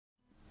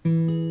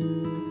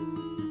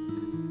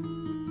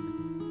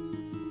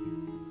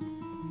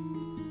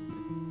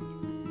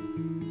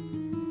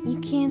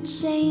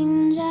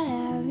change I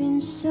have been,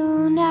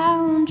 so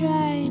now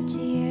dry your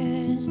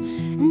tears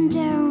and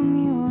tell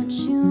me what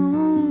you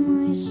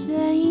always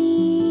say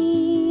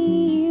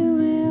you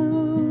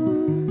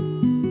will.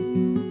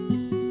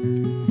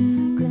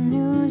 Good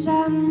news,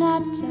 I'm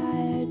not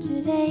tired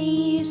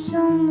today,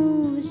 so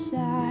move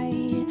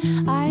aside.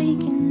 I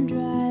can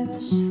drive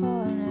us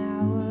for an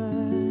hour.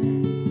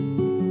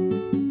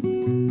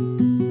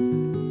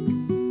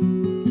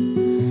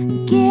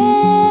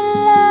 Get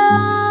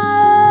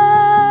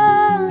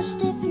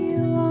lost if you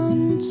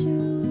want to.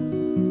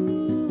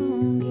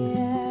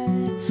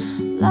 Get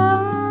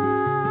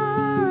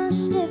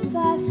lost if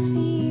I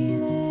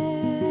feel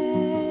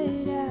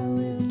it, I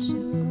will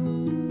too.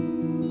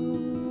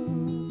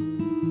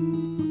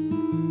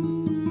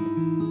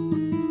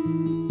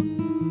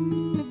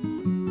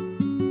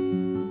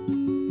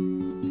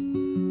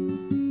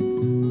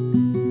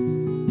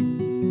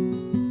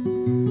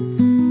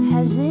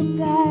 Has it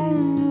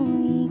been a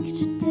week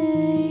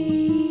today?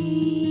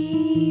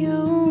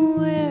 Oh,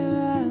 where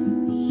are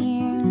we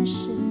and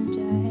shouldn't I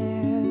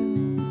have?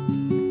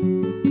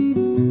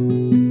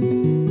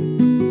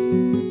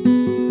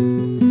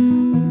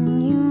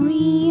 When you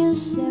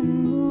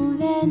reassemble,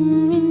 then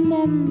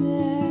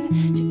remember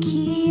to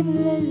keep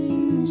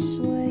living this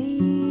way.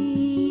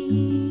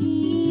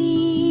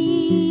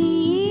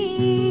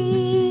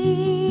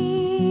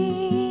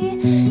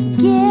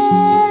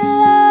 Get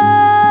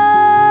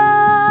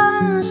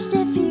lost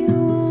if you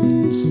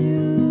want to.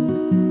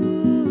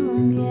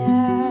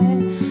 Get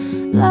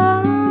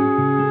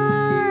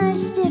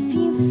lost if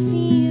you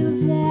feel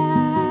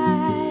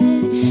that.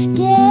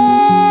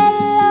 Get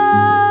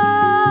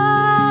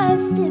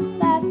lost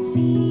if I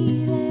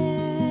feel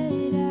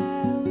it, I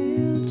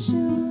will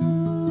too.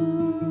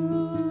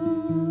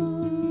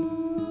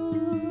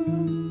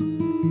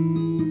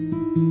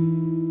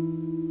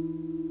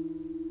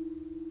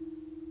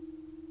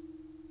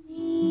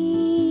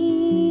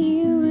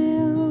 You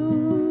will.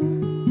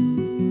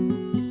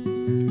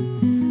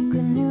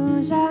 Good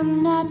news,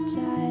 I'm not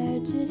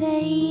tired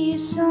today,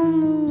 so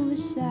move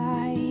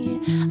aside.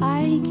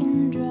 I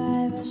can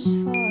drive us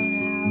for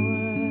an hour.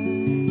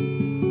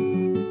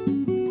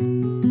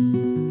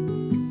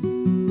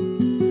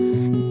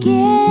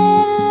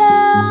 Get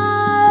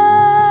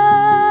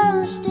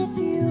lost if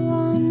you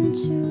want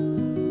to.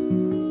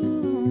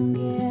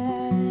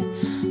 Get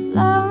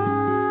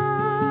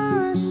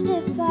lost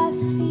if I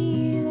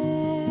feel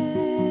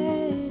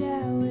it, I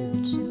will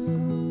too.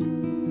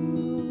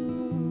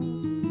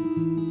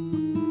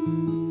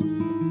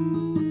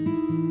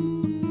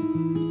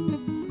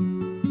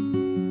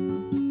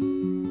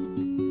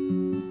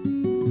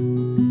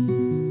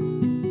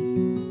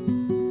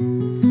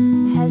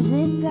 Has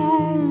it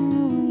been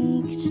a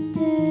week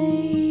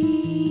today?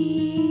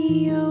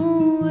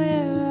 Oh,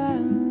 where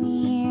are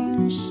we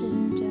and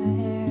shouldn't I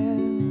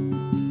have?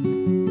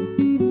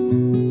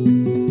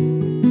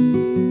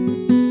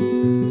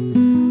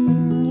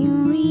 When you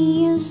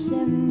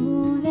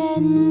reassemble,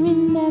 then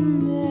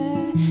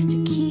remember to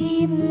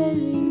keep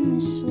living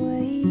this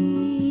way.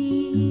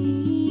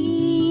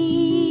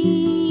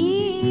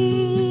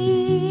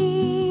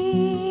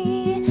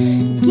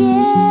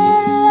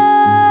 Get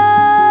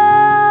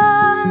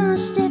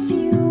lost if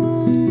you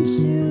want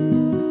to.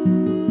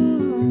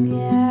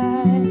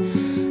 Get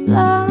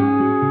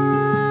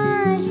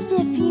lost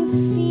if you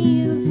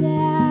feel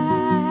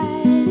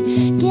that.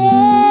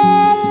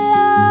 Get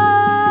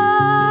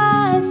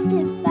lost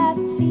if I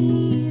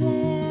feel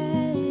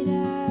it, I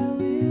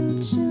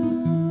will too.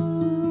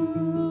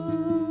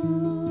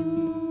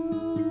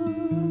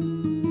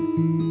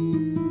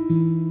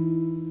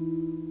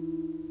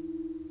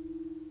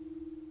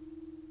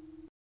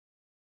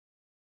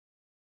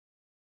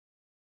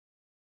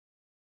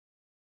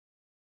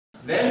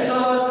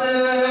 Venčava se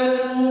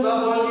sluga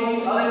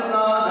Božji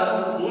Aleksandar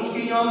sa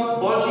sluškinjom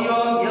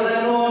Mođom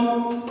Jelenom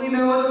u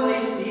ime Otca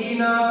i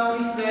Sina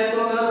i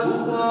Svetoga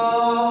Duha.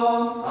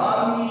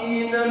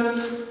 Amin.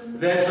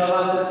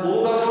 Venčava se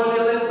sluga Božji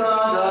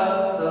Aleksandar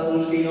sa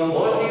sluškinjom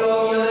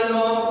Mođom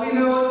Jelenom u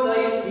ime Otca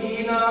i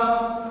Sina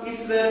i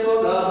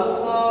Svetoga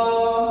Duha.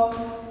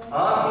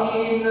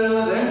 Amin.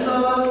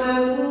 Venčava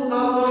se sluga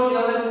Božji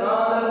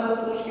Aleksandar sa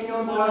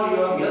sluškinjom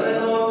Mođom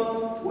Jelenom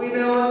u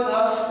ime Otca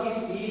i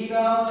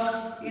Sina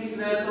i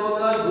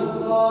Svetoga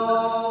Duha.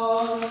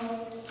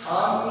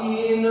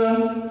 Amin.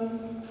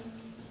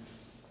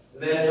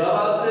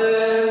 Venčava se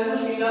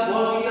sluškinja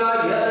Božja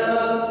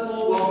Jelena sa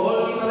slugom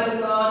Božjim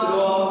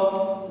Aleksandrom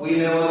u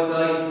ime Otca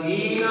i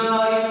Sina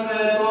i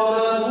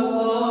Svetoga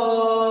Duha.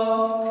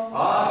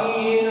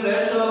 Amin.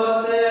 Venčava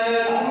se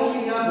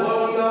sluškinja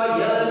Božja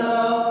Jelena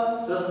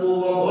sa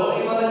slugom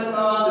Božjim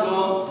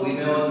Aleksandrom u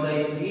ime Otca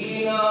i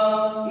Sina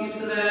i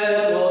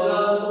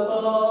Svetoga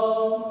Duha.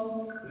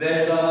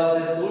 Venčava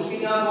se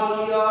sluškinja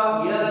Božja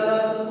Jelena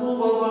sa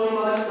slugom Božjim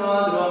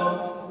Aleksandrom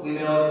u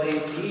ime Otca i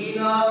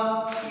Sina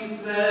i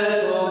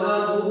Svetoga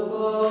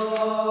Duha.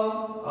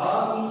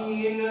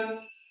 Amin.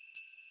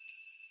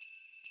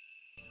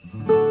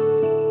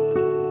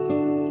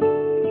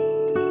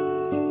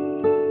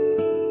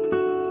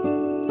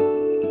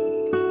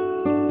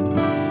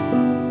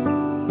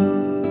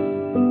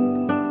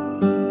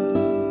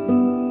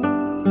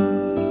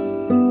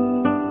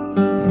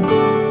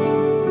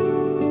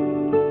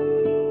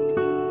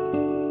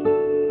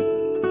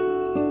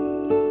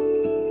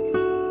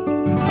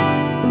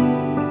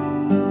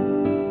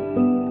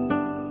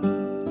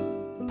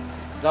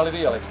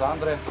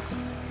 Aleksandre,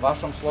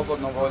 vašom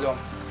slobodnom voljom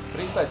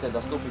pristajte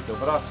da stupite u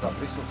brak sa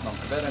prisutnom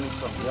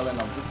verenicom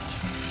Jelenom Đukić.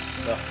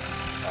 Da.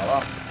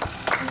 Hvala.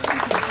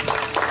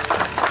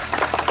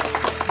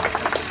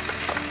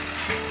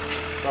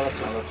 Sada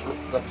ćemo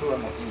da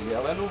čujemo i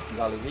Jelenu.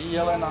 Da li vi,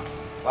 Jelena,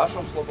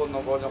 vašom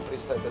slobodnom voljom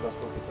pristajete da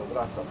stupite u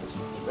brak sa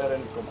prisutnim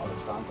verenikom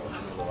Aleksandrom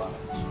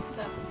Milovanević?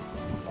 Da.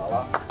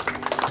 Hvala.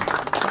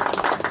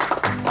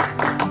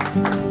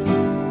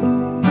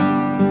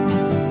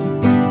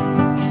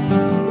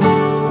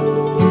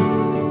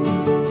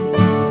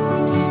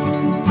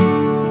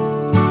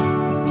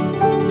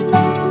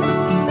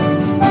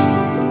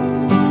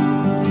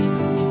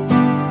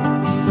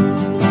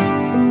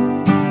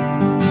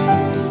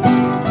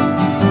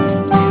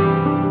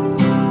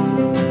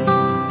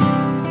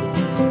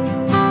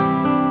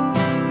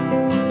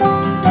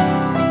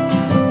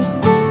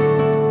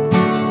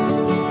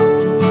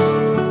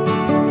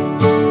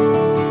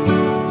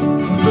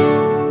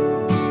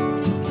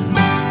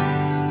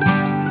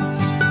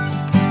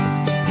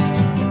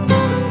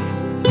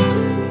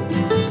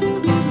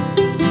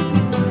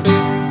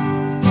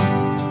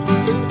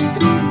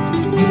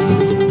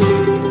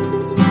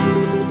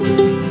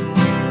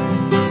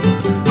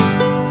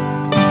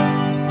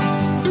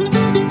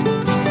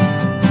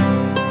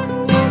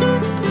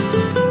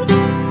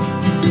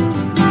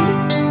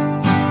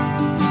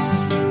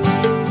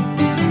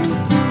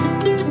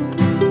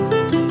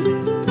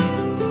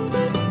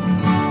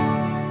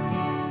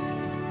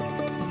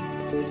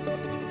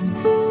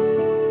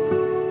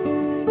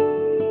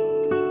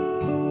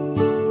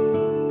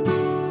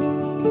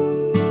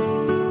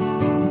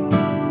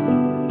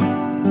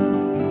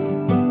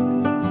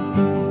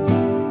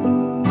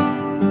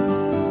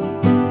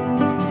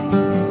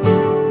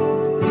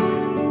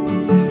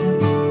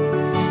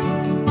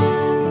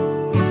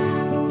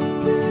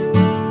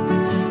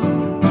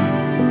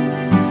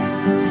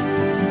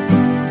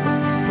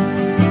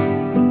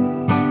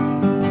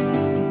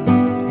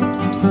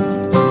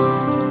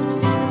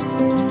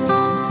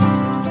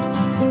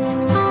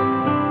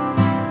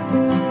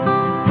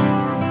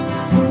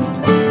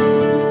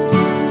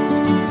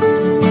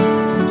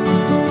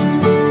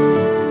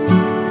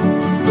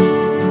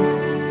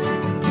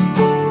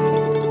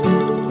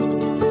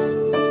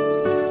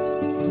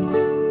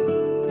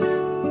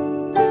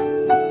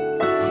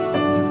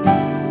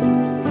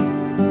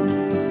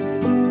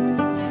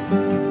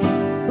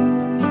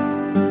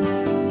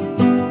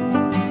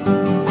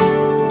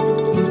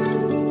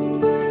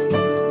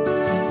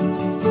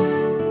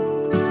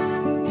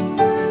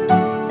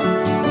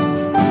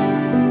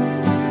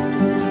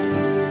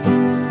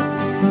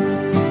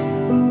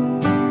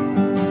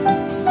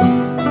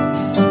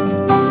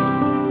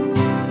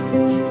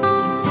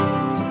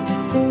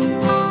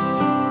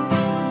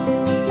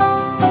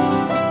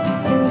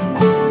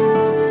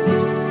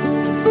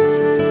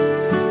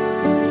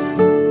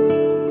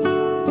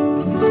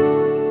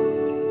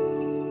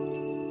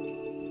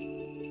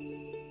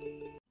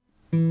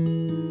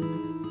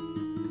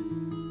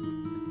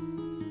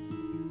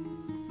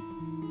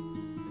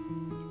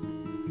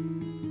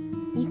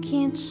 You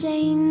can't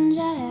change,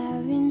 I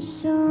haven't,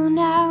 so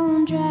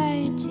now dry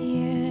your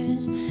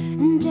tears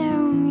and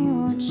tell me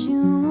what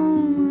you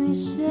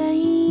always say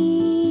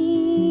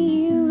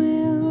you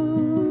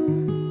will.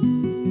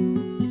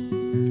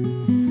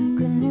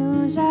 Good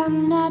news,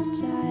 I'm not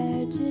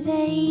tired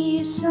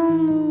today, so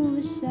move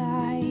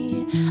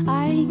aside.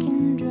 I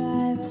can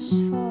drive us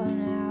far.